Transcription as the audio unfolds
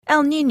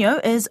El Niño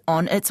is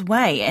on its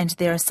way, and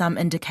there are some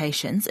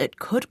indications it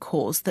could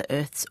cause the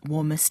Earth's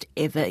warmest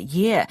ever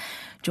year.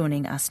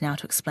 Joining us now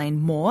to explain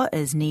more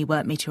is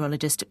NIWA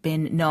Meterologist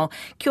Ben Noll.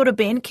 Kia ora,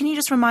 Ben. Can you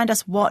just remind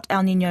us what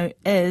El Niño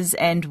is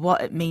and what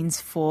it means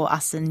for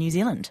us in New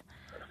Zealand?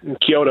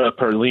 Kia ora,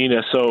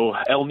 Perlina. So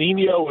El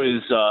Niño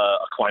is a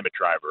climate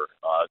driver.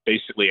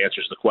 Basically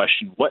answers the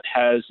question, what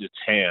has its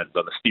hands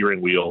on the steering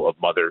wheel of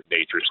Mother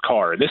Nature's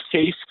car? In this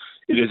case,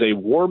 it is a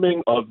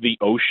warming of the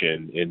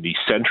ocean in the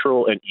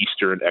central and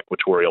eastern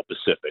equatorial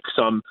Pacific,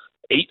 some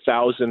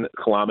 8,000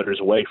 kilometers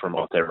away from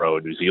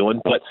Aotearoa, New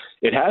Zealand, but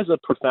it has a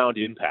profound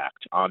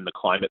impact on the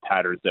climate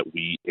patterns that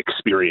we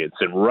experience.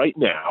 And right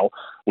now,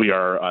 we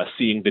are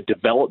seeing the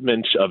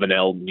development of an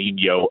El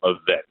Niño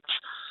event.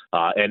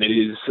 And it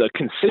is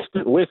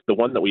consistent with the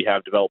one that we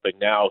have developing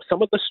now,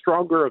 some of the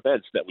stronger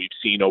events that we've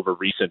seen over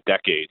recent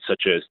decades,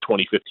 such as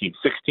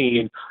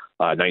 2015-16,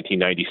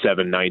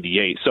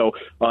 1997-98. So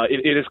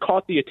it has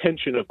caught the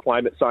attention of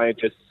climate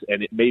scientists,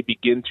 and it may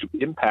begin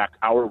to impact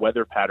our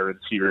weather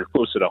patterns here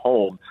closer to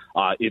home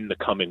in the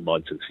coming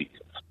months and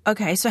seasons.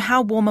 Okay, so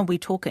how warm are we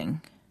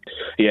talking?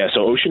 Yeah,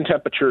 so ocean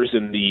temperatures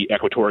in the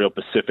equatorial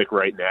Pacific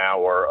right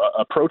now are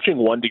approaching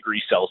 1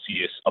 degree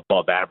Celsius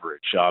above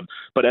average.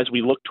 But as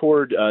we look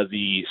toward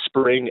the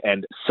spring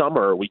and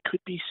summer, we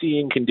could be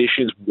seeing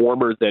conditions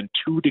warmer than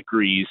 2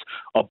 degrees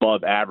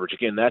above average.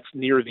 Again, that's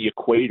near the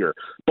equator.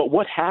 But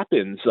what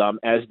happens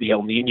as the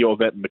El Niño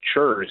event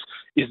matures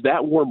is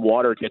that warm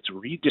water gets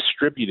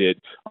redistributed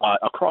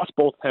across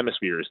both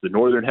hemispheres, the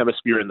northern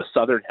hemisphere and the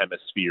southern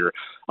hemisphere.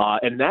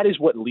 And that is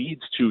what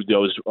leads to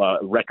those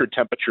record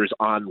temperatures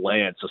on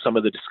land. So some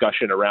of the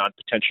discussion around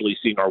potentially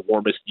seeing our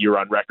warmest year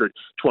on record,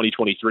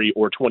 2023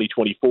 or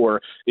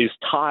 2024, is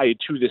tied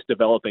to this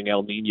developing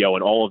El Niño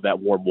and all of that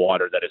warm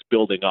water that is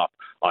building up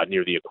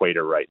near the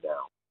equator right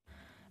now.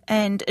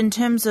 And in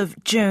terms of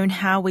June,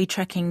 how are we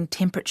tracking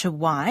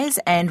temperature-wise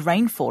and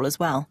rainfall as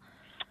well?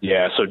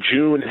 Yeah, so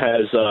June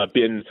has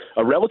been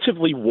a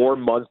relatively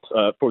warm month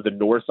for the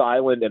North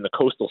Island and the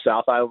coastal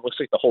South Island. Looks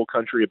like the whole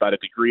country about a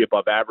degree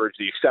above average.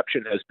 The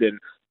exception has been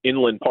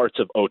inland parts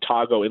of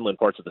Otago, inland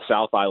parts of the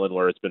South Island,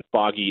 where it's been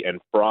foggy and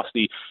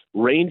frosty.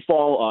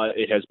 Rainfall,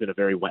 it has been a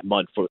very wet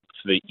month for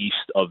the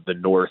east of the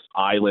North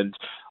Island.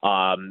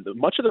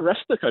 Much of the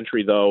rest of the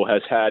country, though,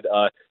 has had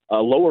a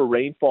lower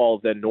rainfall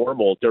than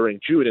normal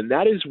during June, and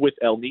that is with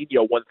El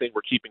Niño one thing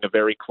we're keeping a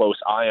very close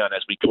eye on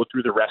as we go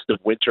through the rest of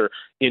winter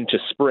into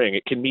spring.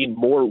 It can mean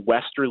more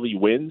westerly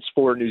winds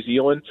for New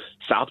Zealand,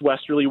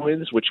 southwesterly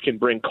winds, which can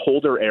bring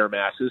colder air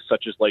masses,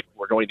 such as like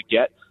we're going to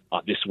get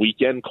this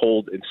weekend,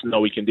 cold and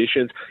snowy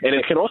conditions. And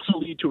it can also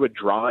lead to a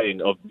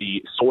drying of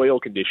the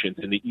soil conditions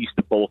in the east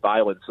of both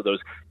islands. So those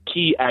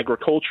key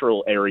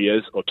agricultural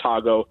areas,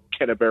 Otago,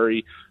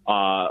 Canterbury,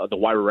 the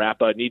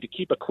Wairarapa, need to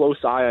keep a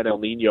close eye on El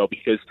Niño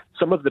because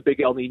some of the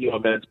big El Niño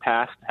events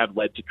past have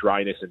led to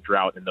dryness and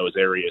drought in those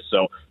areas.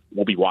 So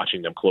we'll be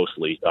watching them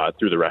closely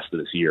through the rest of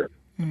this year.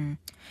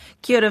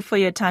 Kia ora for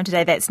your time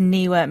today. That's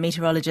NIWA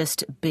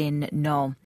Meteorologist Ben Noll.